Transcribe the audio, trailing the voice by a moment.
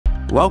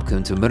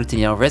Welcome to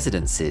Martinhal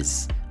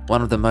Residences,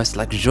 one of the most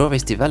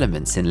luxurious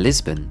developments in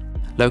Lisbon,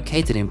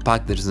 located in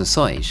Parque das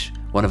Nações,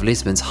 one of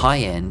Lisbon's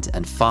high-end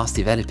and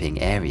fast-developing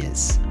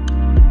areas.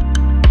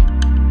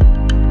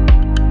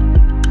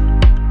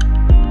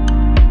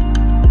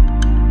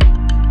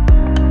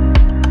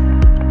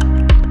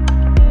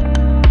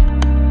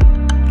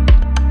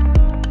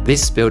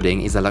 This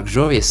building is a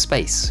luxurious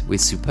space with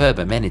superb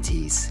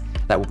amenities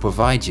that will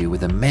provide you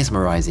with a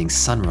mesmerizing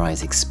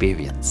sunrise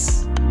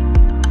experience.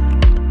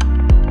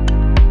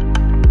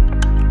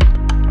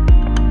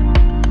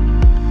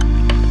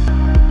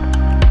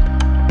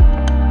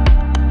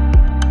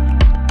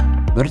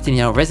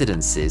 Martinhal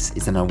Residences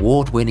is an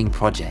award-winning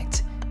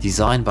project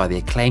designed by the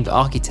acclaimed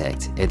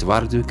architect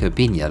Eduardo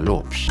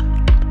Souto.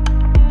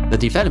 The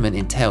development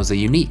entails a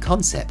unique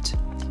concept: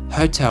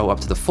 hotel up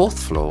to the 4th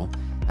floor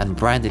and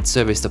branded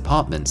serviced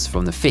apartments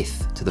from the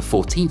 5th to the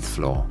 14th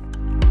floor.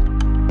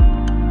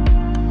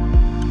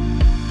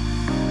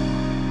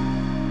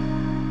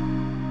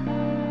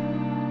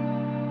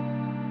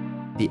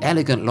 The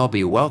elegant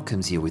lobby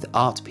welcomes you with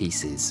art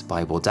pieces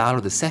by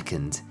Eduardo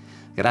II,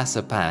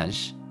 Graça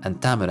Page and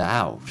Tamara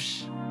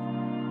Alves.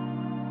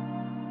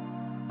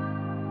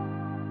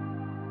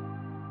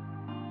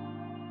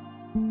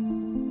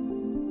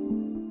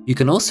 You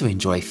can also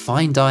enjoy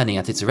fine dining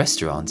at its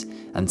restaurant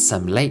and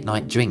some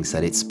late-night drinks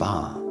at its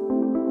bar.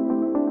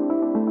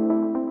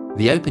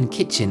 The open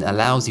kitchen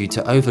allows you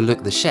to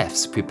overlook the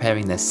chefs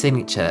preparing their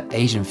signature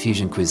Asian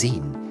fusion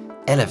cuisine,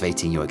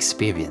 elevating your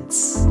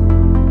experience.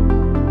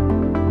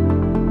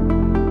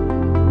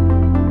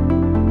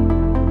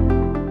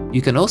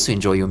 You can also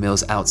enjoy your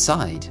meals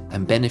outside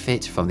and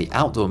benefit from the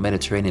outdoor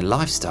Mediterranean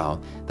lifestyle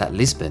that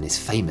Lisbon is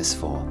famous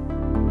for.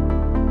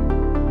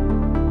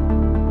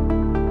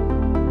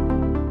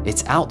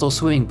 Its outdoor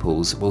swimming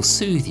pools will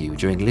soothe you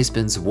during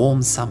Lisbon's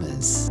warm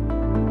summers.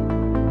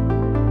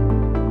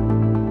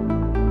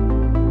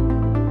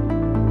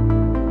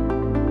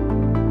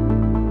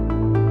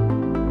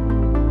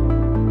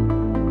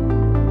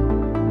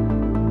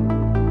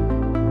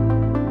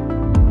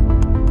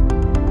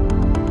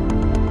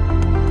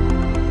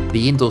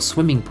 The indoor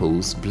swimming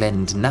pools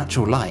blend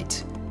natural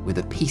light with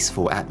a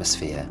peaceful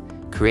atmosphere,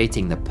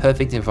 creating the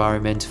perfect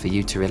environment for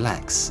you to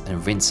relax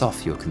and rinse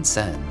off your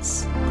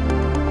concerns.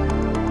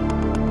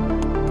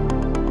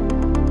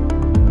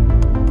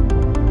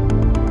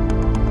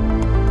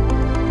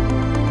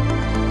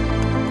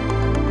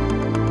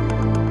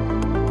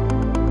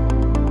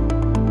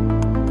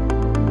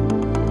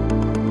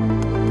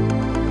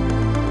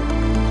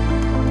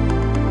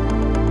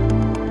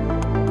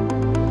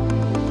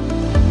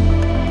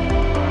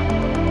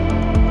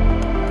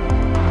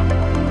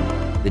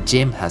 The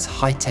gym has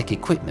high-tech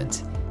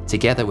equipment,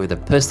 together with a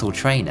personal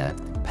trainer,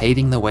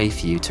 paving the way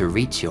for you to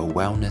reach your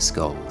wellness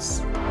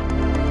goals.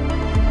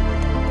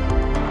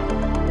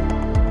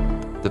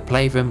 The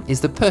playroom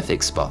is the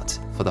perfect spot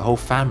for the whole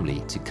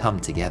family to come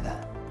together.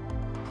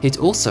 It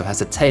also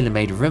has a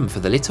tailor-made room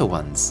for the little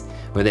ones,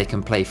 where they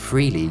can play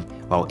freely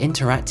while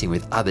interacting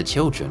with other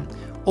children,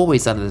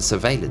 always under the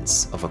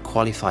surveillance of a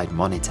qualified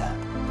monitor.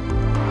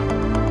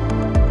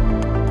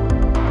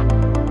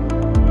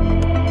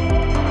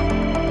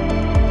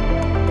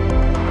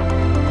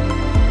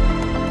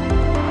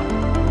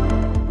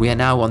 We are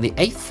now on the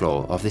 8th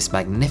floor of this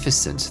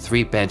magnificent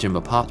 3-bedroom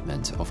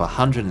apartment of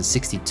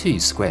 162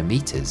 square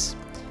meters,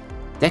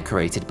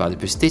 decorated by the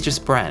prestigious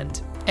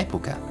brand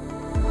Época.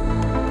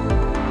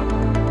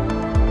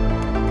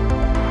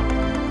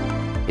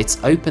 Its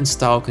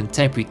open-style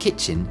contemporary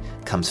kitchen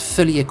comes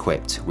fully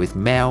equipped with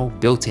male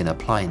built-in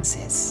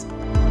appliances.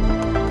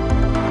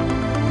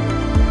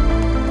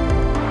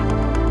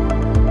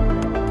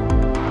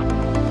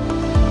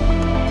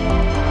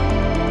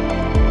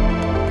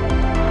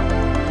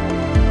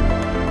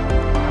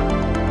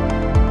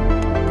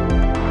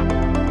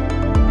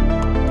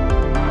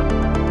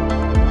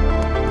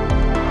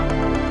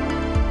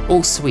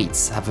 All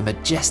suites have a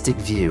majestic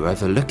view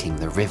overlooking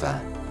the river,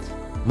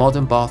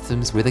 modern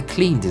bathrooms with a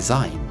clean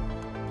design,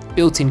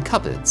 built-in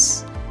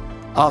cupboards,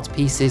 art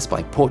pieces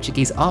by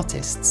Portuguese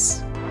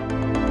artists.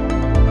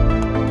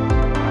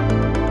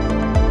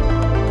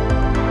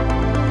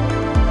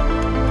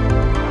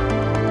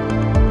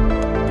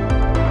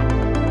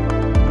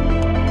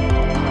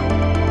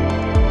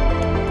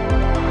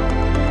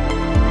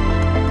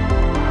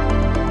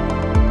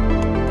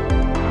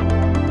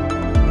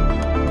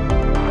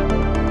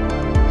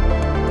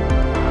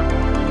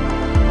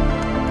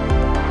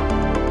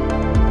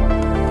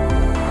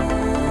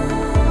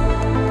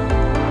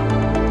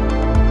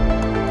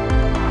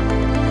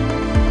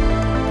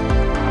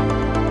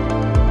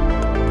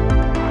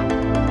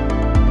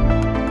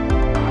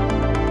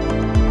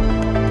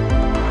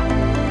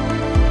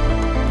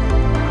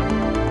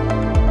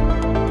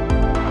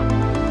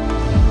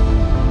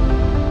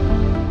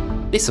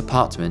 This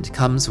apartment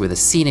comes with a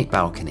scenic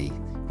balcony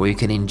where you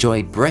can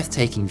enjoy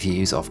breathtaking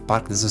views of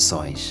Parque das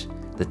Nações,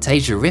 the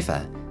Tagus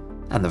River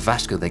and the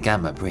Vasco da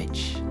Gama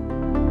Bridge.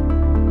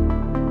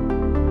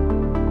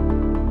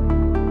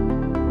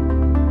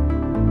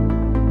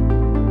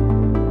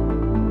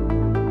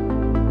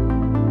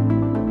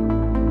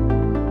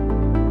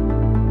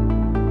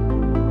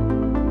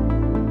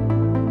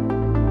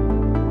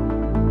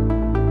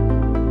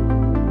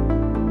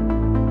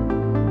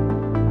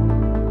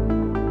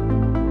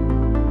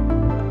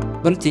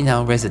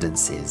 Martinhal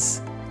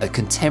Residences, a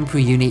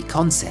contemporary unique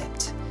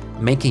concept,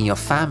 making your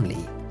family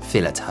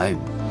feel at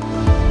home.